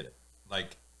know how we did it.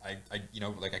 Like I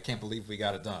can't believe we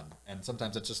got it done. And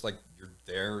sometimes it's just like you're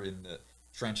there in the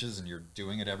trenches and you're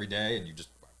doing it every day, and you just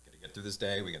got to get through this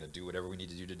day. We got to do whatever we need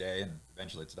to do today, and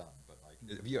eventually it's done. But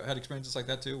like, have you had experiences like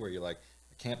that too, where you're like,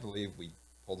 I can't believe we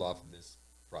pulled off this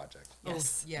project?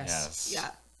 yes. yes. Yeah.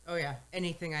 Oh yeah.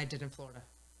 Anything I did in Florida.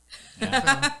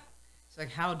 Yeah. So, it's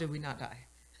like, how did we not die?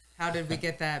 How did we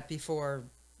get that before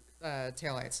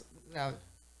taillights? Now,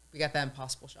 we got that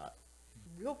impossible shot.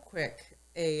 Real quick,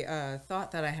 a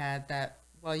thought that I had that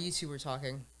while you two were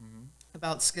talking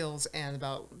about skills and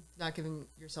about not giving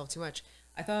yourself too much,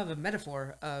 I thought of a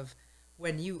metaphor of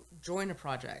when you join a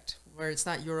project where it's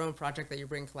not your own project that you're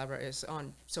bringing collaborators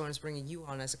on, someone is bringing you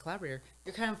on as a collaborator,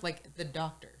 you're kind of like the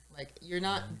doctor. Like, you're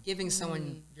not giving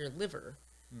someone your liver,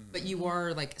 but you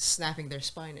are like snapping their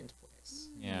spine into place.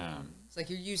 Yeah. It's like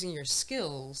you're using your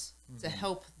skills to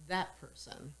help that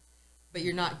person, but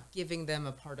you're not giving them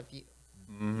a part of you.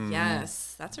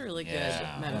 Yes, that's a really good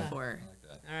metaphor. I like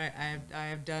that. All right, I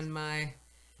have done my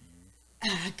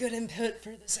good input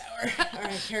for this hour. All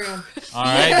right, carry on. All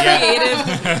right.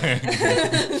 Yeah.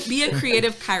 Creative. Be a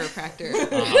creative chiropractor.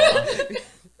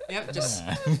 Yep, just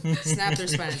snap their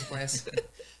spine into place.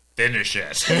 Finish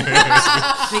it.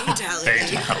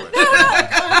 Fatality.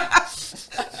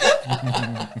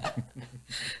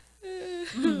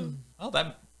 Well,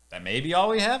 that may be all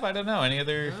we have. I don't know. Any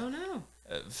other Oh no.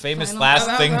 famous Final- last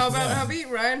How things? about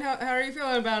you, Ryan? How are you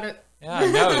feeling about it?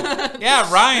 Yeah, no.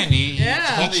 Yeah, Ryan, he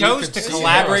Yeah. chose You to could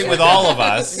collaborate see with all of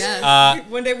us. Yes.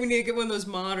 One day we need to get one of those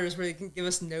monitors where you can give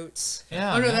us notes.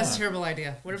 Yeah, Oh no, that's yeah. a terrible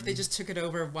idea. What if they just took it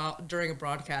over during a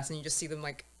broadcast and you just see them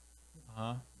like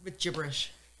with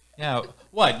gibberish? Yeah.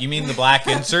 What? You mean the black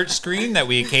insert screen that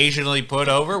we occasionally put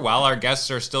over while our guests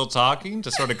are still talking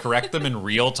to sort of correct them in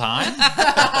real time?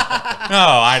 No,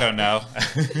 I don't know.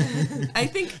 I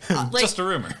think, Just a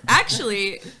rumor.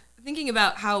 actually, thinking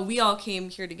about how we all came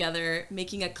here together,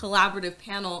 making a collaborative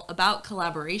panel about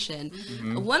collaboration,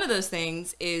 one of those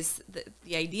things is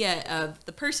the idea of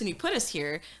the person who put us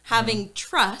here having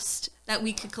trust that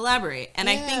we could collaborate. And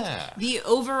I think the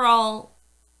overall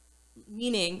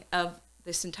meaning of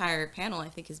this entire panel, I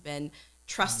think, has been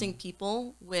trusting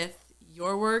people with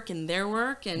your work and their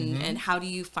work, and how do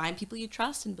you find people you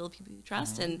trust and build people you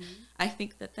trust. And I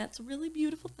think that that's a really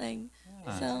beautiful thing.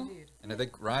 So And I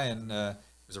think Ryan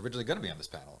was originally going to be on this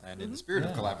panel, and in the spirit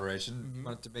of collaboration, he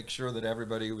wanted to make sure that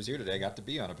everybody who was here today got to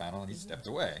be on a panel, and he stepped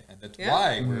away, and that's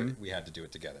why we had to do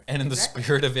it together. And in the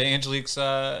spirit of Angelique's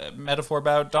metaphor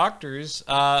about doctors,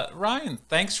 Ryan,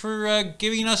 thanks for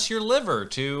giving us your liver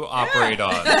to operate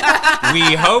on.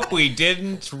 We hope we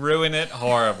didn't ruin it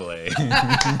horribly.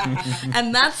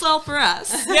 and that's all for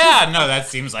us. Yeah, no, that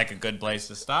seems like a good place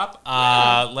to stop.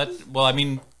 Well, I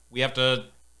mean, we have to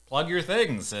plug your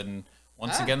things and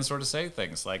once again sort of say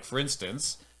things. Like, for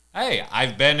instance, hey,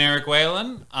 I've been Eric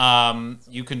Whalen.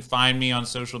 You can find me on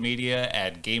social media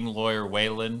at Game Lawyer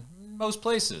Whalen, most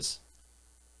places.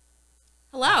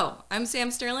 Hello, I'm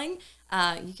Sam Sterling.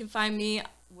 You can find me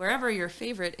wherever your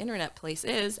favorite internet place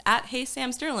is at Hey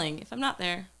Sam Sterling. If I'm not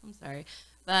there, I'm sorry.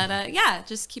 But yeah,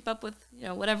 just keep up with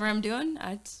whatever I'm doing.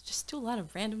 I just do a lot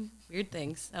of random weird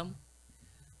things. So.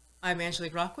 I'm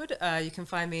Angelique Rockwood. You can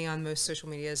find me on most social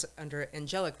medias under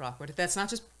Angelic Rockwood. That's not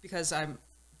just because I'm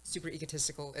super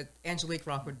egotistical. Angelique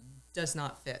Rockwood does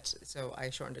not fit, so I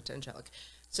shortened it to Angelic.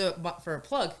 So, but for a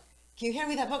plug, can you hand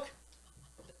me that book?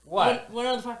 What? One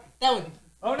on the far. That one.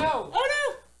 Oh, no. Oh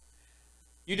no!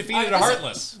 You defeated a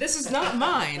Heartless. This is not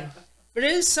mine, but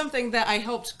it is something that I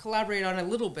helped collaborate on a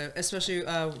little bit, especially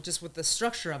just with the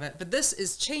structure of it. But this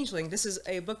is Changeling. This is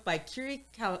a book by Kiri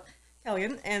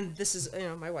Callion, and this is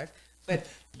my wife. But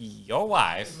Your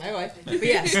wife. my wife. But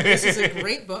yes, this is a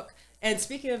great book. And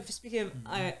speaking of,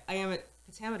 I am at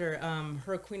pentameter.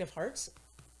 Her Queen of Hearts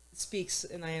speaks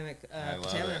in iambic love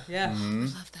pentameter. it. Yeah,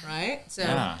 Love that. right. So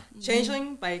Yeah.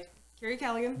 Changeling by Kiri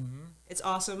Callion. It's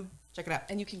awesome. Check it out.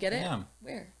 And you can get it Yeah.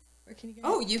 where? Where can you get it?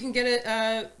 Oh, you can get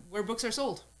it where books are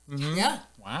sold. Yeah.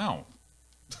 Wow.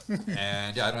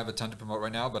 And yeah, I don't have a ton to promote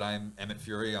right now, but I'm Emmett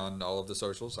Fury on all of the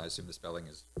socials. I assume the spelling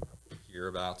is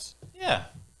hereabouts. Yeah,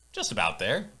 just about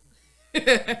there.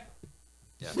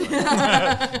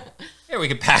 Yeah. Here, we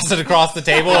could pass it across the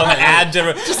table and add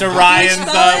to Ryan's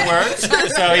work.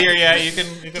 So here, yeah, you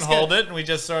can hold it, and we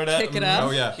just sort of Pick it up.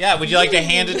 Oh yeah. Yeah, would you like to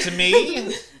hand it to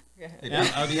me?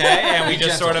 Yeah, okay, and we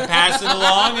just sort of pass it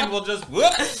along, and we'll just whoop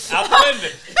out the window.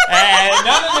 And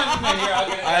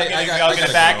no, here, I'll get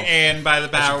it back, go. and by the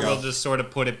power, go. we'll just sort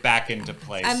of put it back into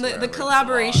place. And wherever the it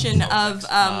collaboration belongs.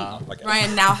 of Okay.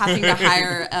 Ryan now having to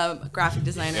hire a graphic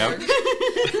designer.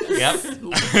 Yep.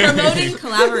 Promoting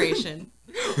collaboration.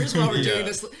 Here's while we're Yeah. doing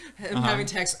this, having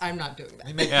text. I'm not doing We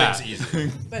that. make Yeah. things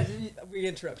easy. But we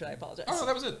interrupted. I apologize. Oh,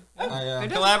 that was it.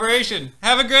 Collaboration.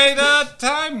 Have a great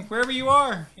time wherever you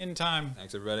are in time.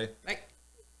 Thanks everybody. Bye.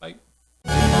 Bye.